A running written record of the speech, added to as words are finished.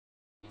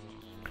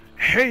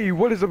Hey,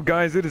 what is up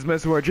guys? It is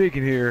Messuar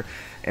Jakin here,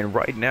 and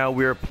right now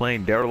we are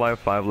playing Dead or Alive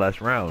 5 Last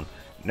Round.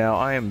 Now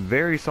I am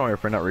very sorry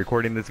for not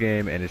recording this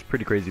game, and it's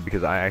pretty crazy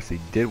because I actually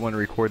did want to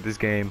record this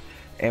game,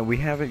 and we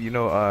haven't,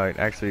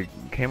 actually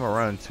came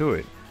around to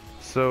it.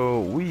 So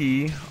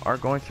we are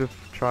going to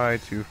try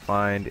to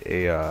find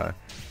a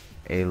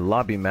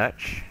lobby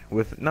match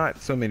with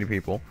not so many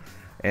people,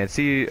 and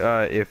see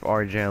if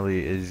our Jann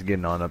Lee is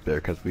getting on up there,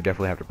 because we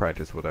definitely have to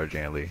practice with our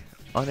Jann Lee.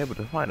 Unable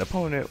to find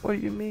opponent? What do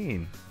you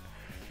mean?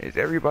 Is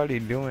everybody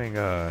doing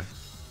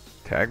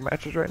tag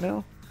matches right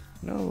now?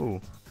 No.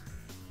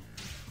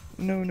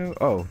 No.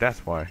 Oh,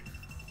 that's why.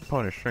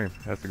 Opponent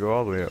strength has to go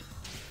all the way up.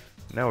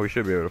 Now we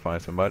should be able to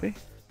find somebody.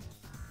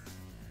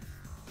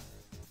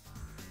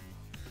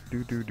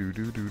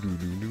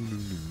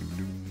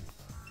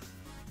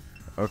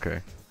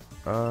 Okay.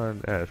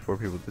 That has 4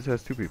 people. This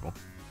has 2 people.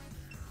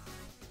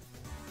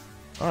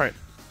 Alright.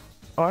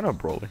 Oh, I know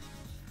Broly.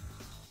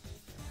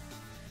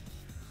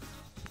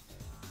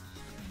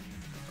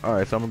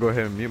 Alright, so I'm gonna go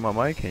ahead and mute my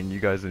mic and you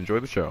guys enjoy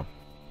the show.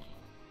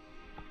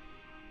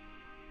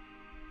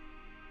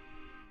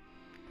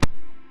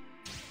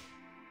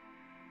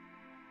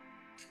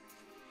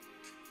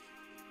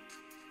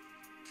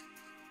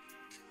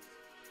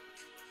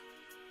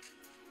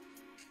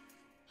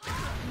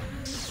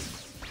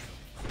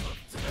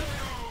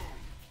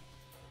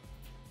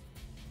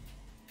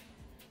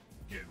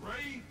 Get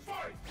ready,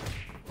 fight!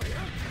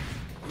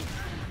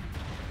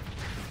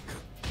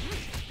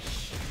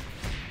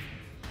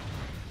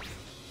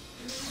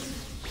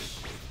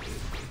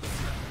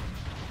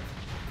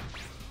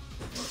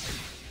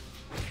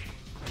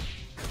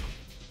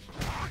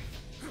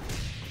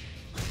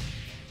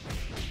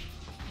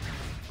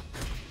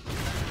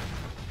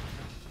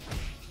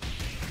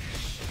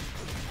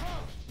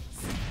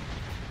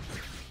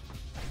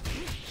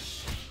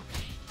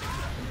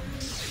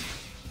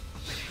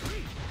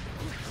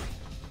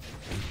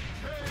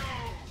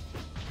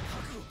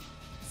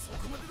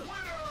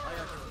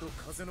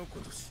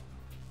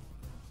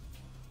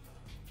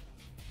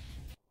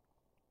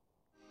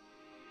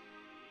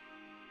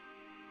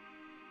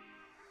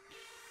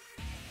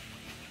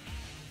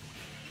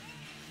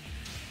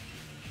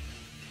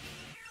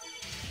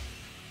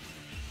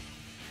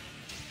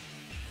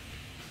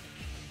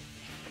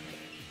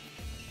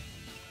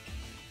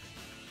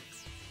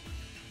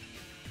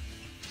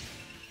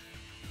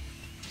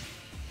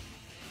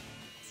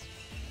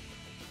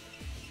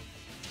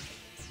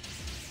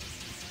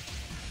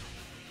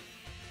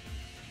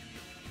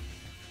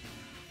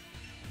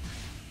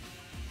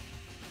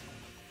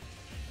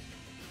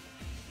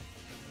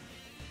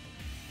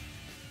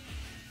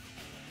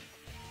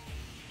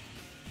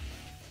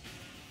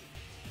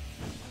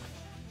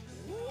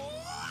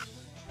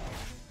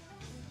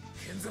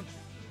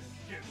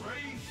 Get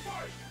ready,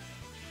 fight!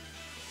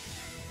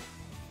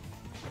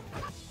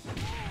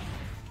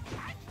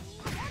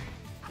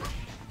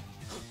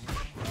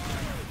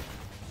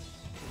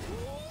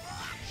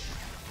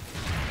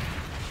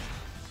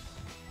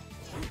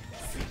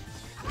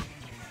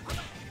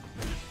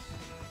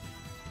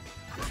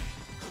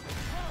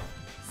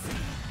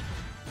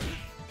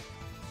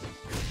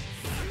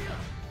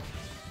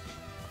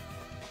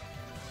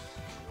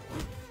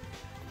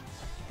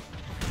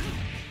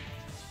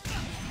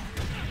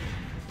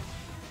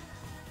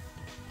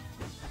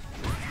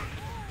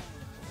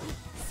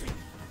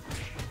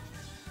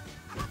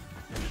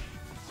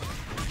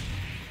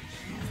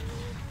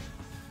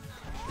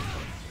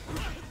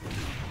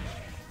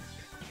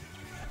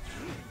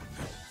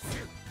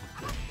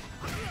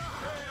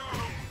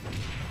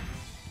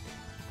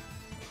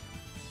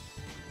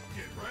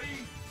 Get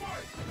ready,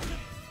 fight!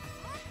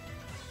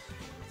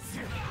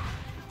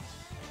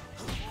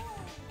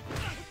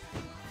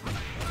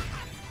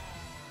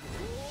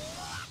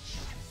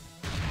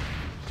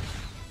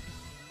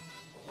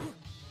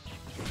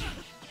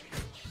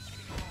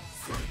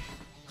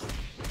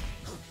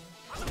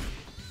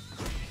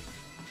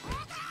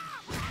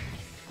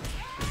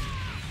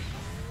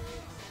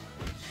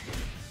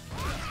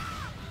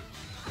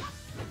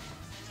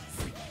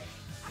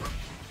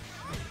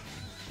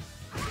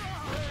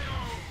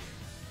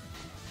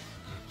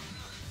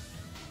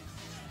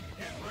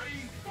 Get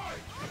ready, fight!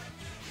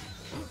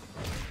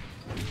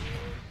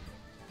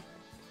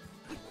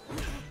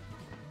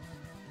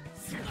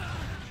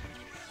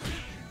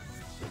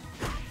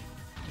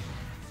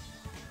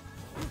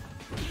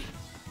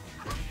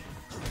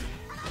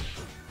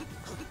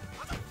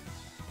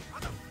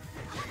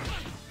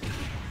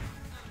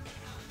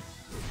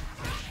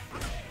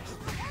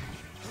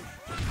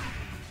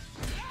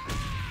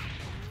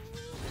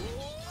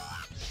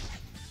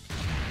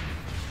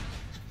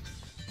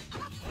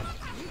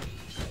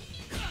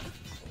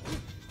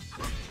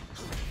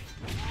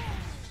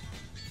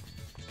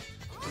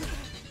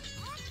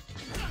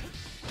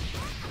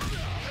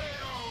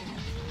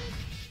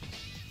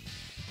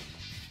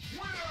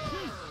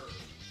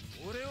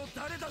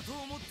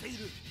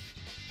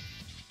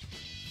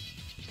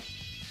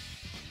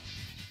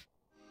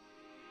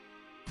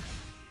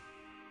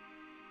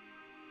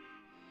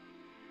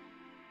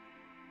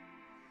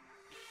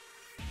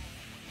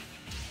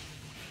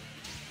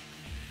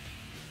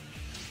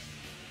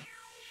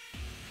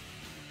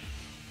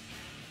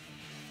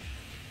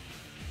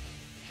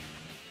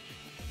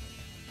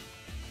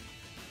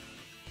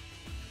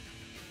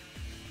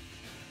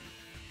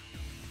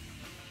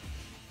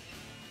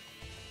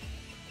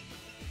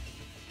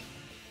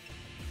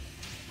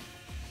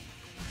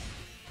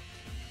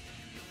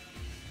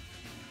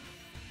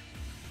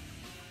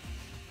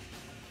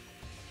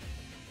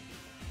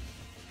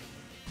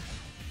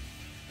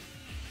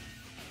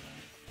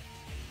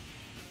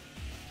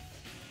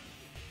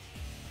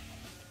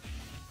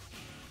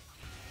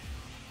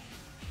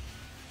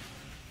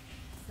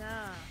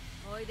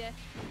 で。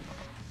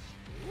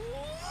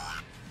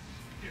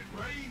Get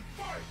ready,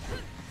 fight!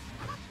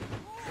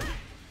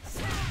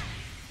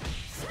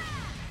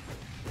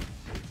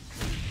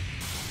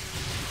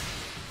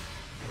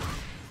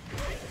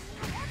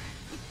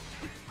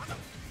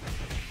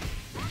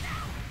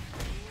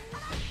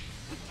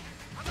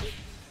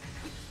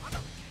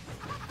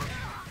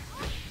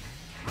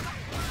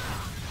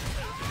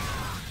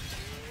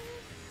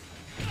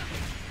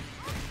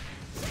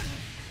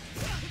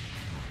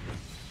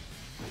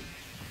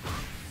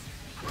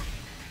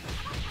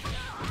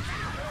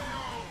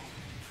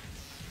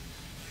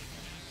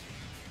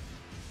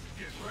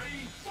 Get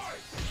ready,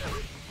 fight!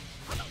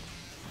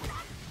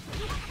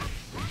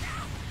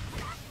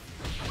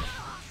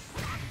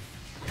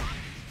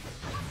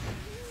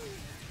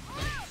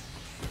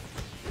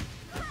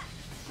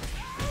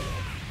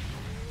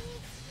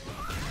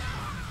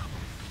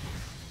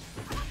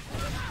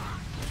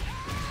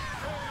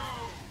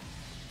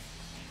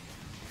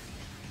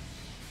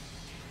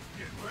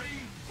 Get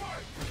ready,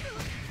 fight!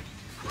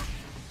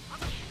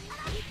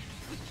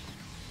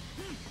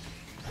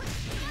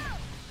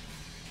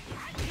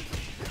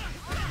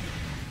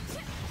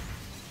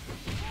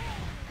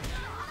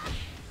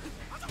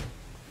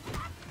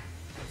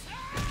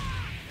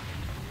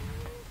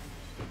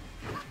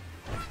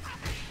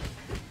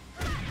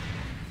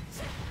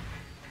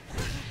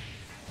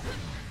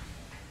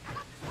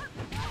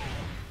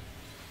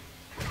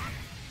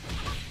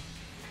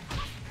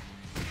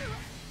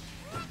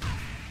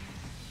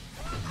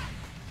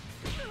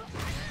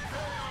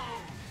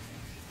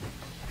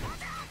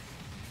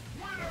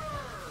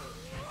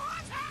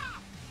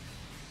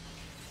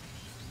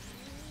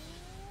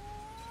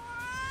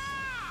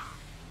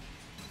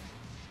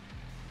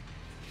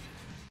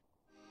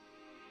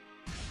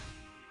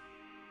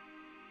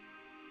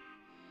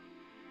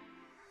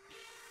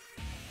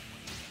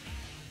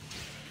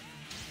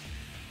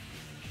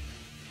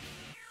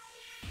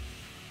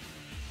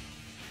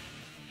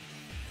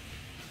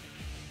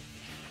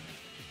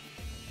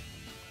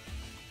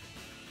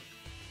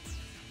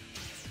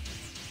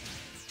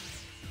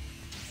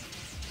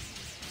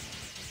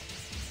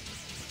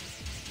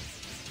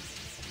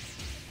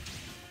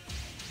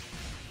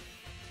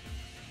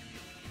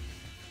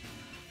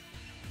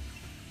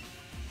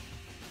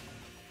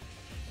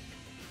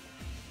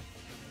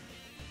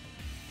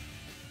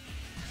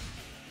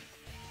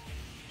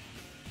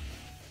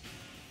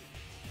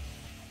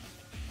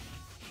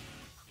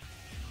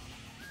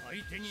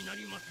相手にな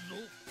りますぞ。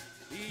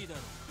いいだろ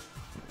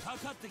う。か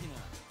かってきな。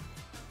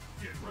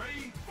Get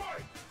ready,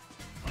 fight!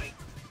 はい。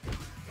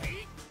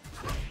えい。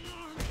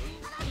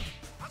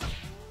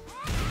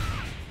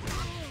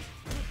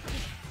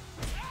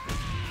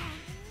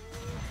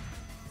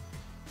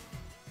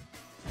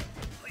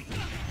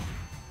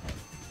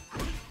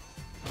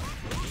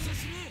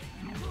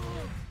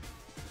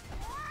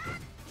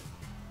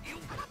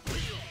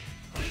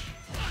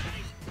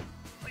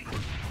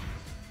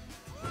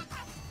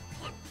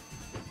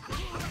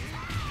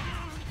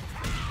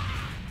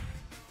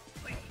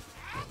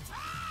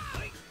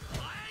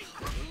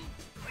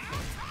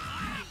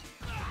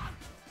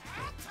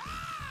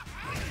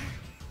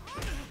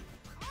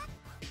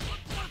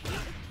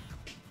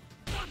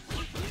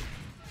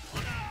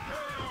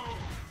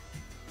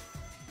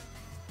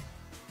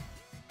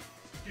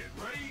Get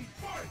ready,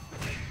 fight!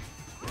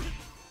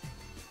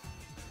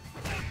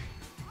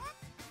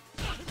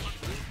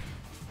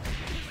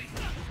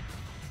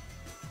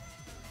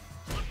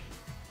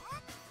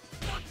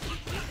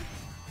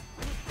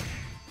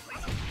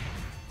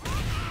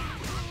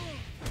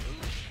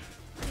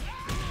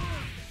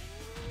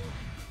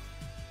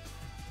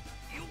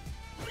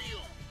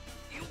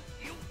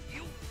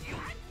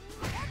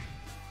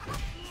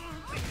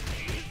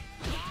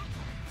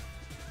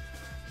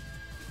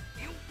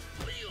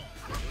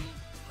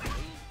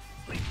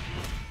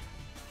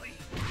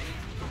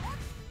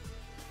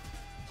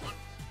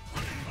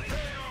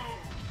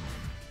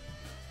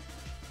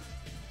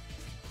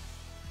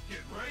 Get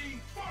ready,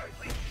 fight!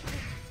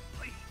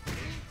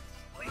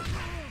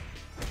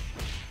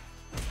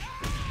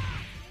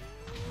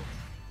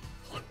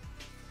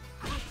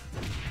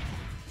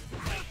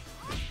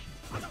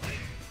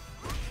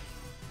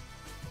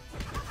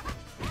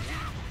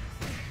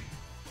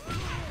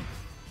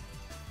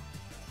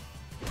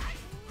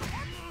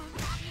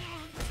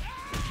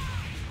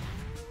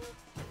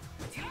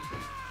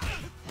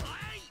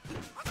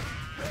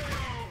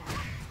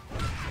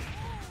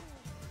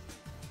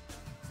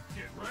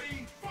 Get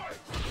ready, fight!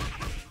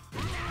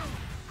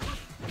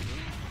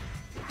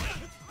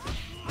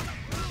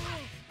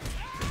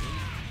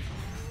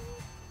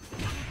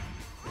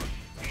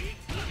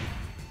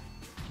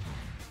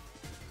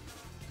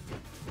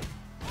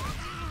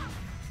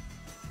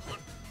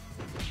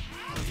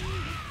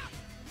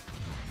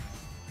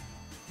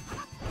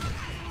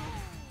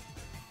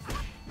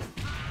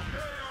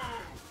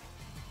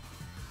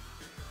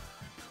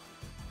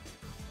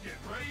 Get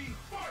ready,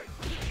 fight!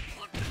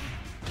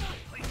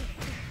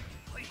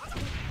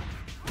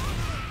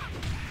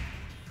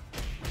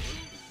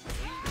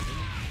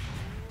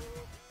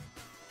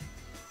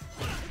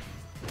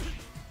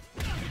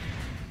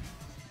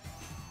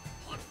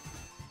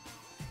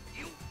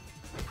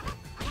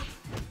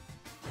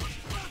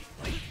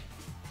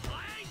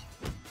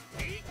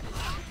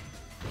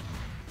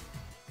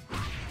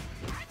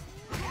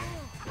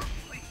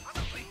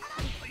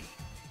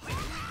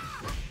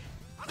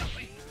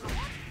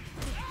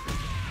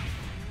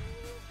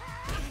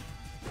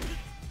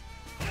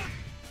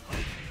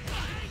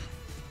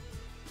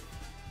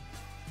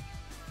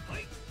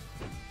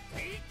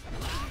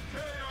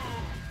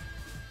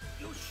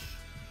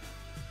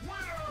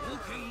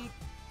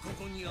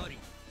 にあり。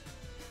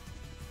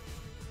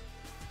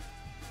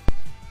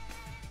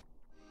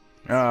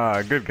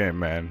 Ah, good game,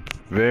 man.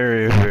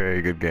 Very,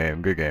 very good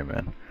game. Good game,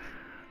 man.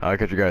 I'll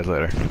catch you guys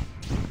later.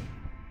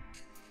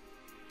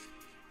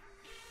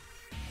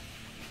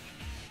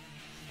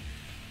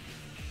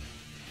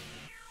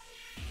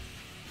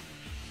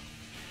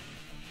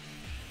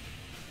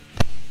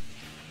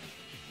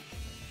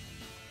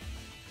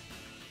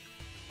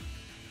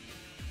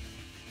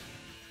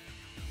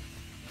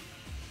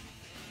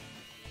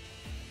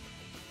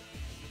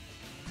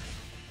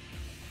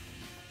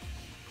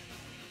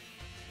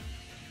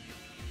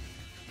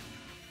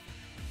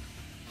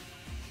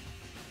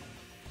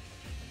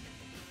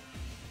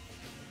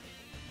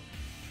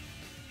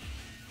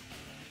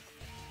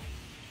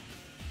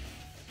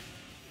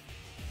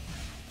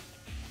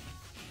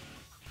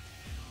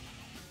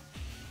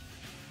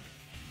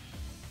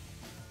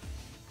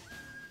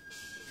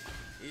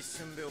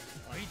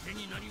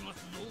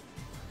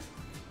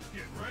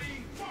 Get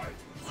ready, fight!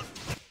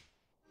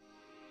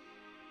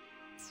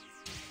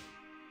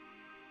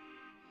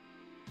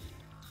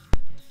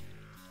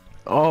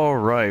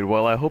 Alright,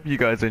 well I hope you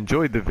guys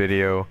enjoyed the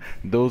video.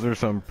 Those are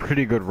some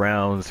pretty good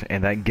rounds,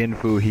 and that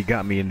Genfu, he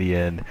got me in the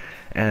end.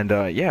 And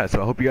yeah,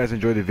 so I hope you guys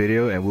enjoyed the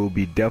video, and we'll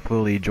be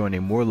definitely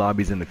joining more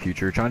lobbies in the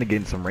future, trying to get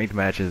in some ranked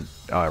matches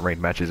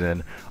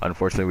in.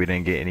 Unfortunately, we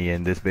didn't get any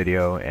in this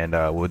video, and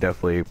we'll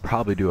definitely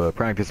probably do a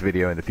practice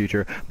video in the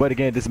future. But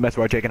again, this is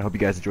Messwar Jake, and I hope you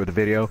guys enjoyed the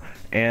video,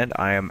 and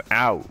I am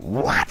out.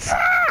 What's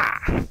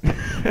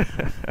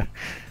up?